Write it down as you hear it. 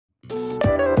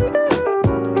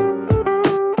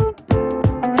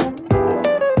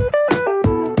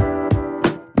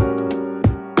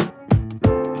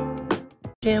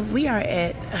gems. We are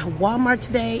at Walmart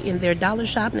today in their dollar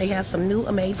shop, and they have some new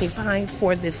amazing finds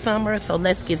for this summer. So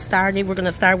let's get started. We're going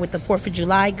to start with the 4th of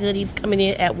July goodies coming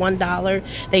in at $1.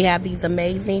 They have these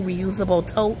amazing reusable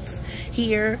totes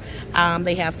here.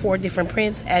 They have 4 different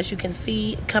prints, as you can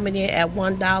see, coming in at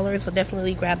 $1. So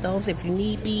definitely grab those if you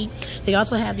need be. They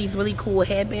also have these really cool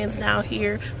headbands now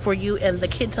here for you and the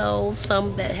kiddos.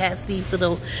 Some that has these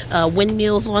little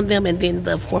windmills on them, and then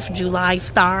the 4th of July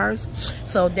stars.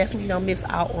 So definitely don't miss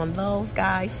out on those,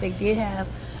 guys. They did have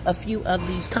a few of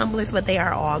these tumblers, but they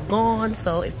are all gone.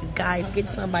 So if you guys get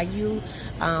some by you,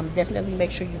 definitely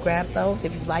make sure you grab those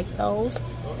if you like those.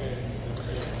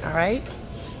 All right,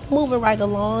 moving right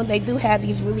along, they do have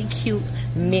these really cute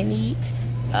mini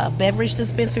beverage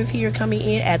dispensers here coming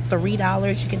in at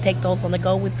 $3. You can take those on the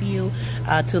go with you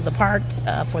to the park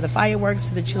for the fireworks,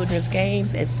 to the children's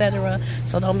games, etc.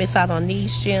 So don't miss out on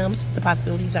these gems. The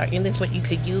possibilities are endless what you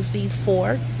could use these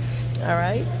for. All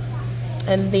right,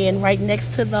 and then right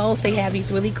next to those, they have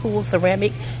these really cool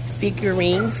ceramic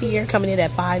figurines here coming in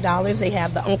at $5. They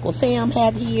have the Uncle Sam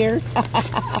hat here.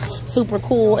 Super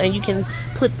cool, and you can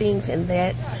put things in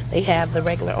that. They have the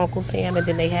regular Uncle Sam, and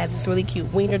then they have this really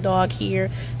cute wiener dog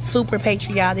here. Super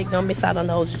patriotic. Don't miss out on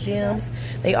those gems.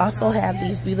 They also have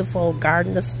these beautiful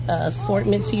garden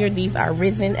assortments here. These are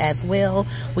risen as well.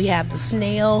 We have the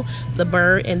snail, the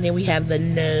bird, and then we have the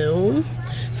gnome.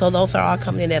 So those are all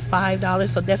coming in at $5.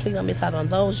 So definitely don't miss out on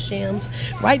those gems.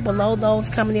 Right below those,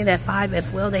 coming in at $5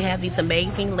 as well, they have these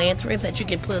amazing lanterns that you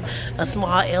can put a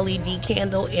small LED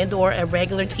candle and or a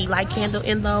regular tea light candle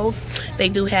in those. They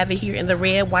do have it here in the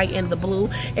red, white, and the blue.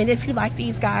 And if you like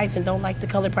these guys and don't like the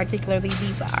color particularly,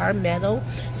 these are metal.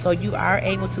 So you are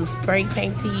able to spray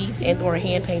paint these and or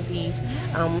hand paint these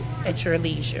at your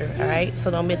leisure. All right,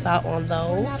 so don't miss out on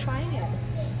those.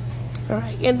 All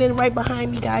right, and then right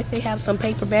behind me, guys, they have some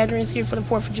paper batteries here for the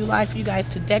 4th of July for you guys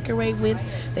to decorate with.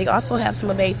 They also have some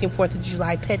amazing 4th of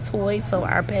July pet toys, so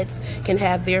our pets can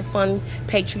have their fun,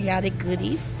 patriotic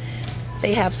goodies.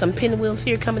 They have some pinwheels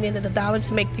here coming in at $1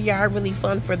 to make the yard really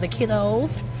fun for the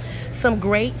kiddos. Some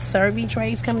great serving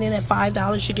trays coming in at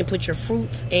 $5. You can put your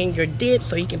fruits and your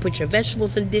dips, or you can put your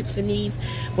vegetables and dips in these,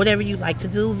 whatever you like to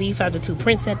do. These are the 2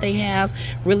 prints that they have.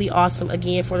 Really awesome,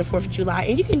 again, for the 4th of July.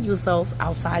 And you can use those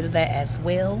outside of that as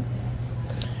well.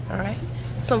 All right.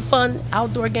 Some fun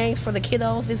outdoor games for the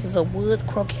kiddos. This is a wood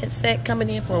croquet set coming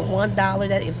in for $1.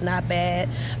 That is not bad.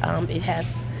 It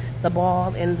has the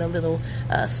ball and the little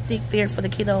stick there for the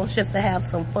kiddos just to have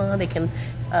some fun. They can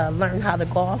learn how to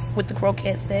golf with the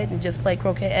croquet set and just play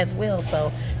croquet as well.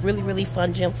 So really, really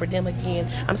fun gem for them again.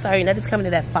 I'm sorry, that is coming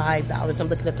in at $5. I'm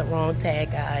looking at the wrong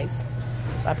tag, guys.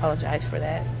 So I apologize for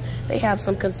that. They have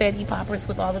some confetti poppers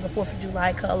with all of the 4th of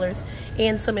July colors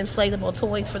and some inflatable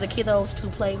toys for the kiddos to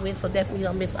play with. So definitely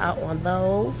don't miss out on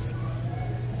those.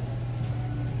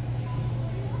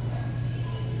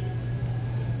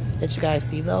 Let you guys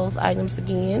see those items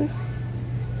again.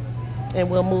 And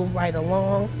we'll move right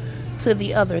along to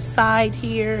the other side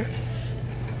here.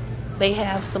 They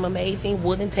have some amazing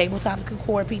wooden tabletop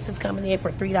decor pieces coming in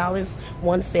for $3.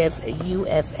 One says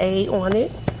USA on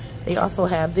it. They also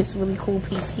have this really cool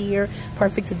piece here,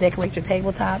 perfect to decorate your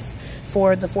tabletops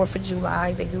for the 4th of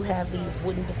July. They do have these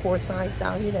wooden decor signs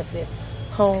down here that says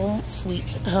Home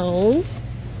Sweet Home.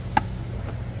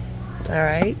 All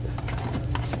right.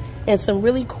 And some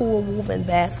really cool woven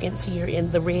baskets here in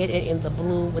the red and in the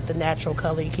blue with the natural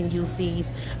color. You can use these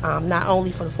not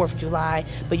only for the 4th of July,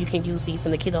 but you can use these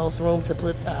in the kiddos' room to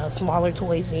put smaller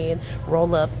toys in,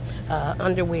 roll up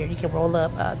underwear. You can roll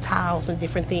up towels and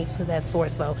different things to that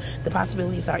sort. So the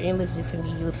possibilities are endless. This can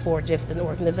be used for just an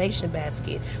organization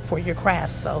basket for your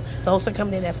crafts. So those are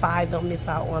coming in at $5. Don't miss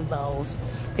out on those.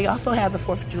 They also have the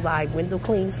 4th of July window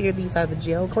cleans here. These are the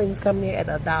gel cleans coming in at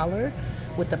 $1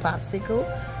 with the popsicle,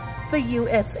 the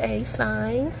USA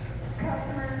sign,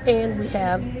 and we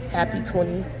have happy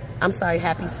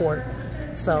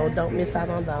 4th. So don't miss out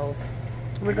on those.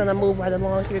 We're gonna move right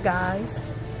along here, guys.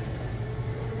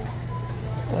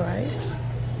 All right,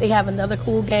 they have another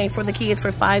cool game for the kids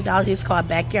for $5. It's called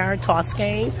Backyard Toss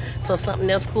Game. So something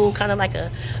else cool, kind of like a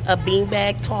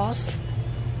beanbag toss.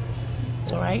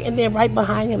 All right, and then right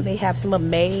behind him, they have some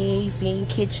amazing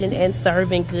kitchen and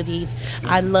serving goodies.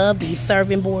 I love these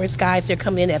serving boards, guys. They're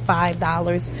coming in at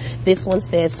 $5. This one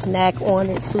says snack on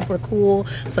it. Super cool.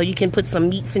 So you can put some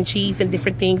meats and cheese and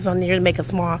different things on there to make a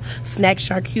small snack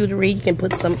charcuterie. You can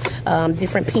put some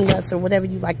different peanuts or whatever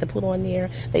you like to put on there.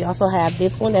 They also have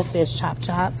this one that says chop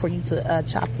chop for you to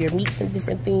chop your meats and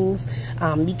different things.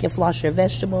 You can floss your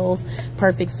vegetables.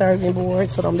 Perfect serving board.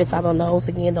 So don't miss out on those.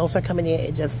 Again, those are coming in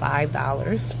at just $5.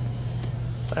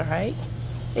 All right.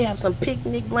 They have some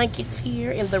picnic blankets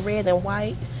here in the red and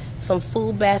white. Some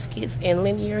food baskets and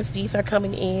linears. These are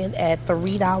coming in at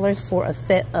 $3 for a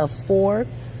set of 4.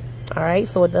 All right,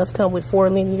 so it does come with 4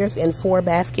 linears and 4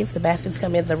 baskets. The baskets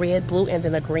come in the red, blue, and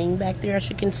then a green back there, as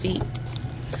you can see.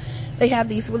 They have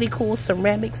these really cool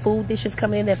ceramic food dishes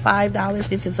coming in at $5.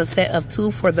 This is a set of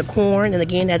 2 for the corn, and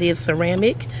again, that is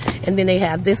ceramic. And then they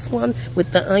have this one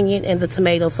with the onion and the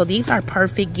tomato. So these are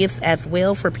perfect gifts as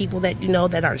well for people that you know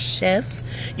that are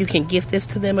chefs. You can gift this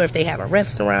to them, or if they have a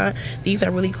restaurant. These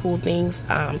are really cool things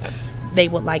they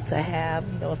would like to have,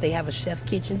 you know, if they have a chef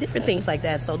kitchen, different things like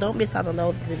that. So don't miss out on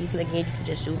those goodies. And again, you can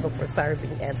just use them for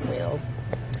serving as well.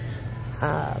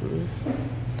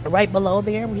 Right below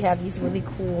there, we have these really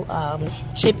cool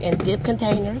chip and dip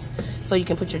containers. So you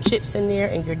can put your chips in there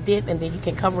and your dip, and then you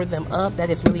can cover them up. That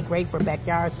is really great for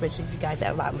backyard, especially if you guys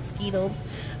have a lot of mosquitoes,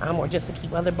 or just to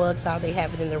keep other bugs out. They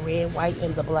have it in the red, white,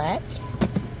 and the black.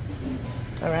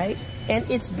 All right. And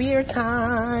it's beer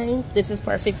time. This is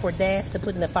perfect for dads to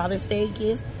put in the Father's Day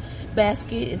gift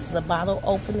basket. It's a bottle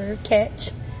opener catch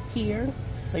here.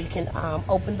 So you can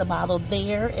open the bottle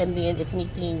there, and then if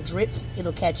anything drips,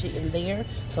 it'll catch it in there.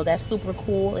 So that's super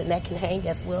cool, and that can hang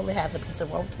as well. It has a piece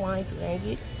of rope twine to hang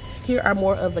it. Here are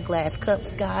more of the glass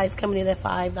cups, guys, coming in at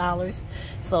 $5.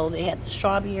 So they have the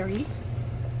strawberry.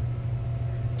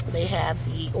 They have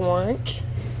the orange.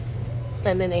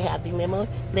 And then they have the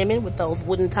lemon with those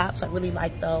wooden tops. I really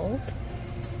like those.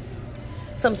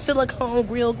 Some silicone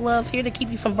grill gloves here to keep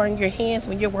you from burning your hands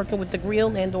when you're working with the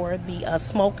grill and or the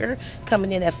smoker,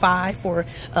 coming in at $5 for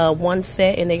 1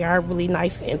 set, and they are really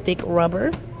nice and thick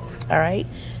rubber. All right,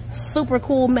 super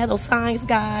cool metal signs,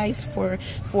 guys, for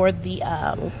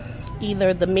the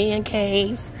either the man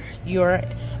cave, your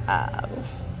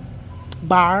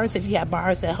bars if you have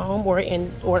bars at home, or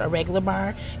a regular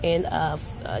bar, and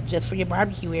just for your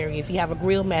barbecue area. If you have a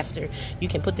grill master, you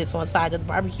can put this on side of the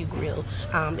barbecue grill.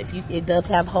 It does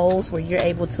have holes where you're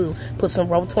able to put some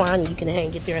rope twine, and you can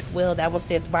hang it there as well. That one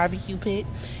says barbecue pit,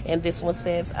 and this one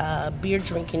says beer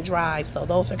drinking drive. So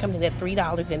those are coming at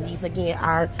 $3, and these again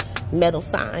are metal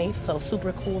signs, so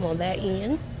super cool on that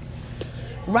end.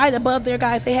 Right above there,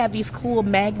 guys, they have these cool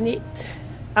magnetic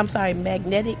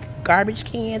garbage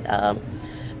can,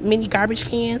 mini garbage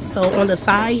cans. So on the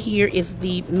side here is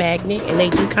the magnet, and they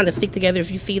do kind of stick together,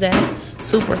 if you see that.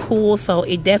 Super cool. So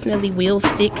it definitely will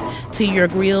stick to your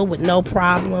grill with no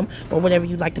problem, or whatever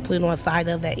you like to put it on the side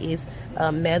of that is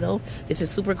metal. This is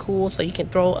super cool. So you can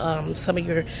throw some of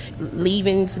your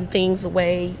leavings and things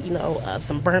away, you know,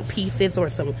 some burnt pieces or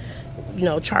some, you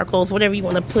know, charcoals, whatever you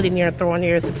want to put in there and throw in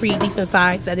there. It's a pretty decent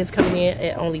size. That is coming in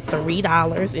at only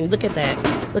 $3. And look at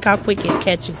that. Look how quick it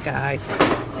catches, guys.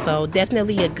 So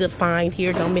definitely a good find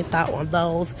here. Don't miss out on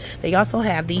those. They also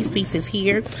have these pieces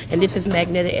here, and this is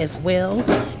magnetic as well.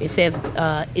 It says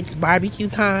it's barbecue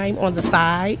time on the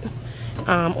side.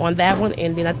 On that one,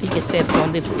 and then I think it says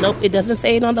on this, nope, it doesn't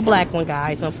say it on the black one,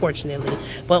 guys, unfortunately,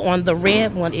 but on the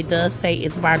red one it does say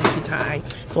it's barbecue time.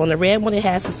 So on the red one it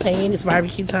has the saying it's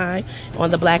barbecue time.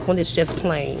 On the black one it's just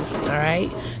plain. All right,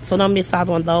 so don't miss out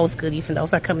on those goodies, and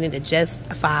those are coming in at just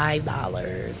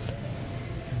 $5. So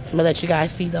I'm gonna let you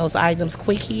guys see those items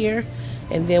quick here,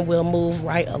 and then we'll move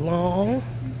right along.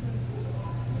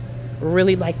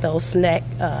 Really like those snack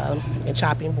and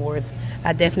chopping boards.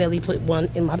 I definitely put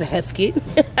one in my basket,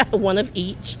 one of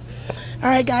each. All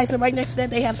right, guys, and right next to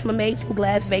that, they have some amazing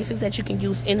glass vases that you can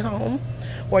use in-home,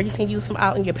 or you can use them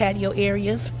out in your patio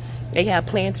areas. They have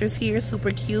planters here, super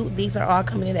cute. These are all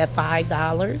coming in at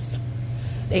 $5.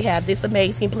 They have this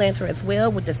amazing planter as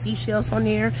well with the seashells on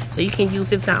there. So you can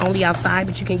use this not only outside,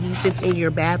 but you can use this in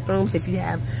your bathrooms if you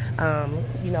have,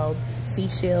 you know,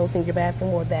 seashells in your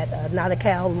bathroom, or that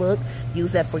nautical look.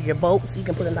 Use that for your boat, so you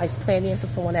can put a nice plant in for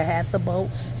someone that has a boat.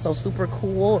 So super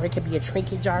cool. Or it could be a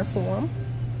trinket jar for them.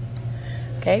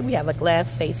 Okay, we have a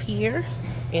glass vase here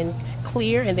in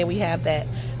clear, and then we have that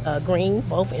green,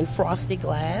 both in frosted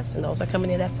glass, and those are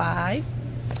coming in at $5.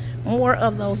 More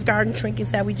of those garden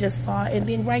trinkets that we just saw. And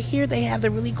then right here they have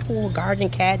the really cool garden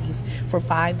caddies for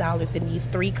 $5 in these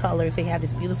 3 colors. They have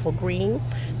this beautiful green,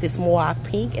 this mauve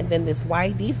pink, and then this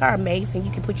white. These are amazing.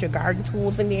 You can put your garden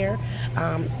tools in there,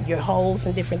 your hoes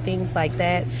and different things like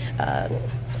that,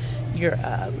 your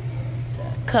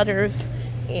cutters,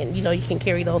 and you know, you can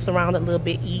carry those around a little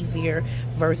bit easier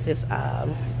versus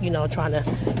you know, trying to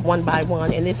one by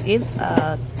one. And this is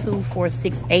 2, 4,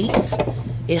 6, 8.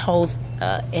 It holds,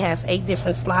 it has 8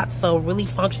 different slots, so really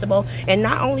functional. And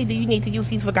not only do you need to use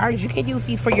these for gardens, you can use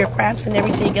these for your crafts and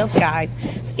everything else, guys.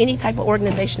 Any type of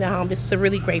organization at home, this is a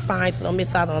really great find, so don't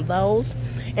miss out on those.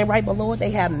 And right below it,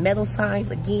 they have metal signs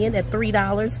again at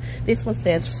 $3. This one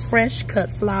says fresh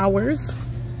cut flowers.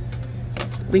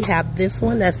 We have this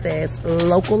one that says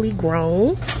locally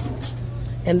grown.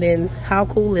 And then how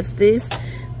cool is this?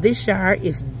 This jar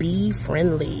is bee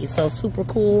friendly, so super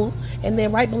cool. And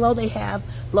then right below they have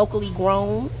locally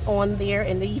grown on there,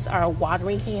 and these are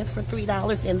watering cans for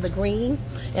 $3 in the green.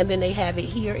 And then they have it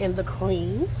here in the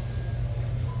cream.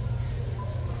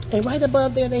 And right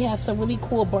above there they have some really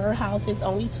cool bird houses,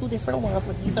 only 2 different ones,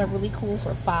 but these are really cool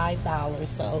for $5.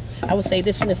 So I would say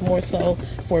this one is more so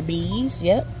for bees,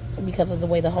 yep, because of the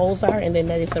way the holes are. And then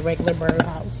that is a regular bird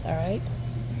house, all right?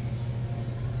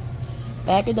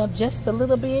 Back it up just a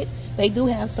little bit. They do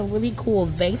have some really cool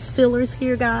vase fillers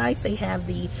here, guys. They have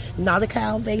the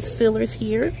nautical vase fillers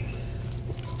here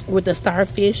with the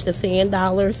starfish, the sand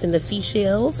dollars, and the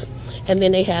seashells. And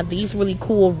then they have these really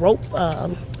cool rope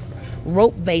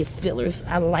vase fillers.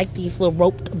 I like these little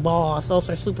roped balls. Those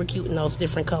are super cute in those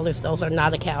different colors. Those are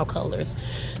nautical colors.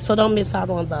 So don't miss out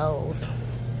on those.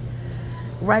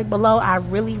 Right below, I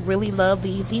really, really love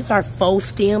these. These are faux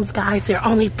stems, guys. They're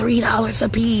only $3 a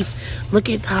piece.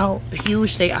 Look at how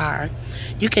huge they are.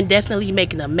 You can definitely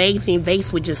make an amazing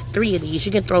vase with just 3 of these.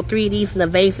 You can throw 3 of these in a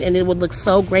vase and it would look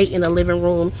so great in the living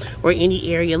room or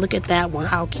any area. Look at that one,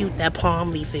 how cute that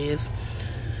palm leaf is.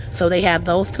 So they have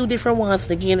those 2 different ones.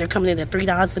 And again, they're coming in at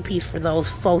 $3 a piece for those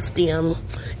faux stem.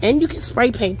 And you can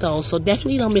spray paint those, so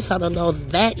definitely don't miss out on those.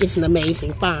 That is an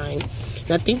amazing find.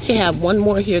 And I think they have one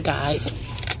more here, guys.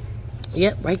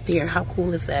 Yep, right there. How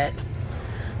cool is that?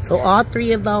 So all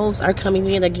 3 of those are coming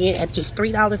in again at just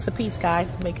 $3 a piece,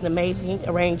 guys. Make an amazing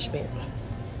arrangement.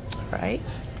 All right.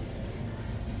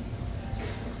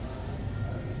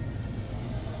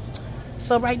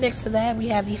 So right next to that, we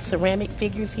have these ceramic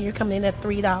figures here coming in at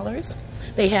 $3.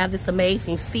 They have this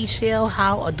amazing seashell.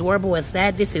 How adorable is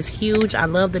that? This is huge. I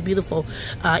love the beautiful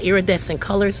iridescent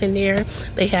colors in there.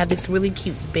 They have this really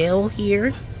cute bell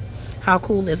here. How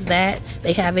cool is that?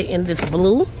 They have it in this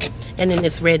blue and in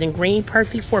this red and green.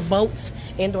 Perfect for boats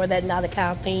and or that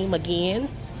nautical theme again.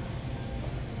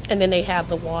 And then they have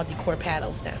the wall decor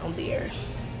paddles down there.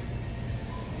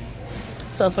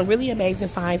 So some really amazing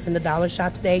finds in the dollar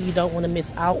shop today. You don't want to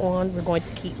miss out on. We're going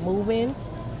to keep moving.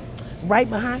 Right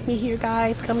behind me here,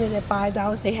 guys, coming in at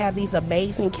 $5, they have these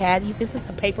amazing caddies. This is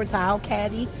a paper towel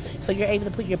caddy, so you're able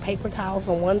to put your paper towels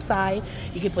on one side.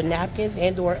 You can put napkins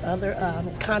and or other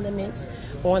condiments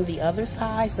on the other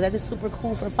side. So that is super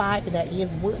cool for $5, and that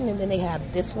is wooden. And then they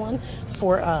have this one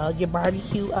for your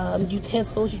barbecue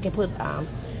utensils. You can put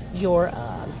your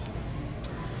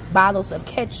bottles of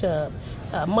ketchup,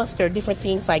 mustard, different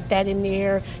things like that in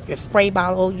there. Your spray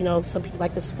bottle, you know, some people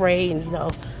like to spray and, you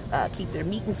know, keep their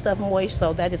meat and stuff moist,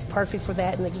 so that is perfect for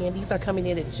that. And again, these are coming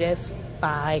in at just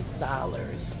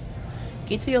 $5.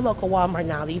 Get to your local Walmart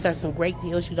now. These are some great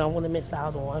deals you don't want to miss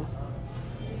out on.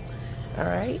 All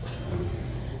right,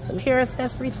 some hair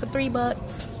accessories for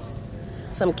 $3.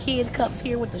 Some kid cups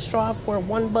here with the straw for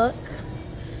 $1.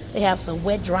 They have some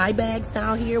wet dry bags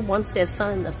down here. One says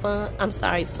Sun and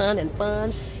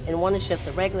Fun, and one is just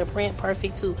a regular print.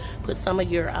 Perfect to put some of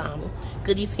your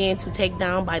goodies in to take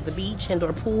down by the beach and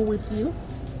or pool with you.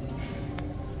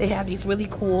 They have these really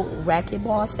cool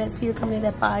racquetball sets here coming in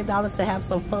at $5 to have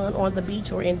some fun on the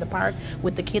beach or in the park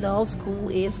with the kiddos. School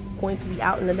is going to be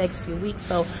out in the next few weeks,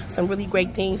 so some really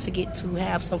great things to get to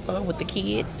have some fun with the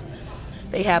kids.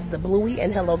 They have the Bluey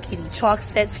and Hello Kitty chalk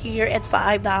sets here at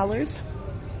 $5.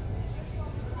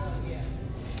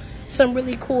 Some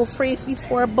really cool frisbees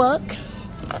for $1.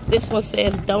 This one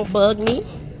says Don't Bug Me,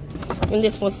 and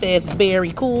this one says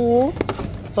Very Cool.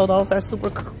 So those are super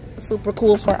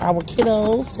cool for our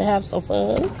kiddos to have some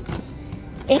fun,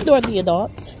 and or the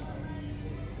adults.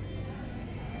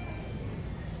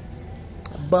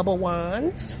 Bubble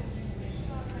wands.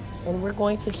 And we're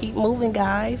going to keep moving,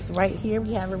 guys. Right here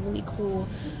we have a really cool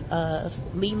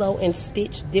Lilo and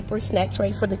Stitch dipper snack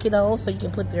tray for the kiddos, so you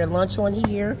can put their lunch on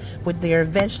here with their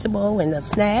vegetable and a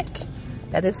snack.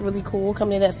 That is really cool,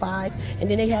 coming in at $5. And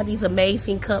then they have these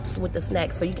amazing cups with the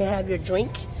snacks, so you can have your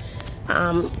drink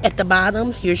at the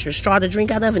bottom. Here's your straw to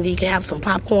drink out of, and then you can have some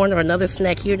popcorn or another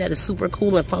snack here that is super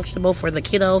cool and functional for the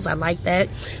kiddos. I like that.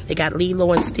 They got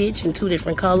Lilo and Stitch in 2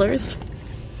 different colors,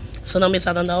 so don't miss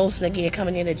out on those. And again,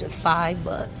 coming in at just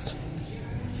 $5.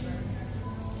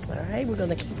 All right, we're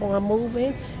gonna keep on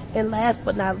moving. And last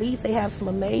but not least, they have some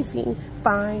amazing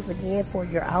finds again for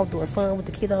your outdoor fun with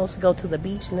the kiddos, to go to the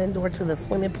beach and indoor to the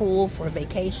swimming pool for a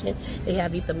vacation. They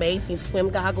have these amazing swim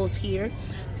goggles here.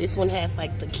 This one has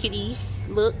like the kitty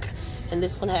look, and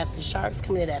this one has the sharks,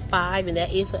 coming in at $5. And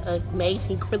that is an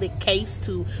amazing acrylic case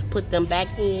to put them back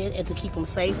in and to keep them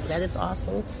safe. So that is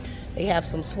awesome. They have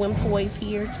some swim toys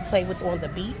here to play with on the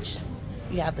beach.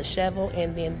 You have the shovel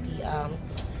and then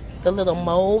the the little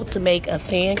mold to make a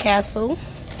sand castle.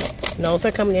 Those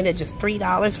are coming in at just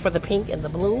 $3 for the pink and the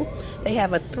blue. They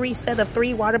have a set of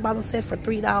three water bottle set for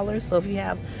 $3. So if you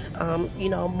have, you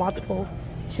know, multiple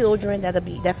children,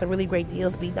 that's a really great deal.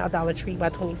 It's beating out Dollar Tree by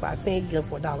 25 cents. You get them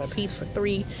for $1 a piece for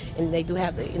 $3, and they do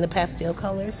have in the pastel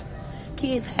colors.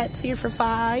 Kids hats here for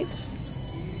 $5.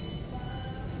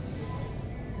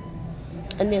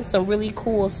 And then some really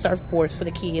cool surfboards for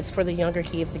the kids, for the younger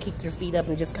kids to keep their feet up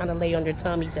and just kind of lay on their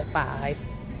tummies at $5.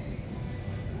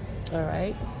 All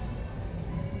right.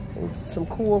 Some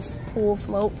cool pool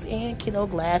floats and kiddo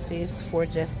glasses for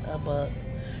just $1.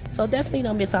 So definitely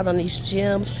don't miss out on these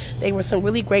gems. They were some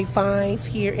really great finds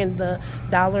here in the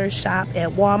dollar shop at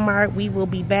Walmart. We will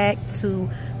be back to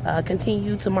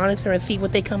continue to monitor and see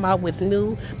what they come out with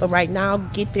new. But right now,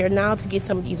 get there now to get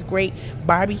some of these great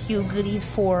barbecue goodies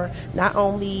for not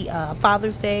only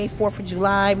Father's Day, 4th of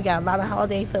July. We got a lot of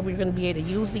holidays, so we're going to be able to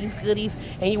use these goodies,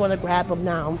 and you want to grab them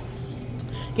now.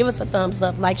 Give us a thumbs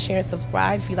up, like, share, and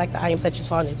subscribe if you like the items that you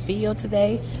saw in this video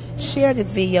today. Share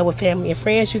this video with family and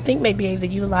friends you think may be able to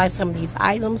utilize some of these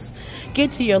items.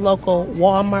 Get to your local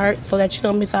Walmart so that you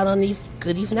don't miss out on these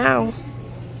goodies now.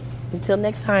 Until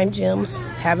next time, gems,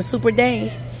 have a super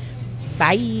day.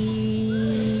 Bye.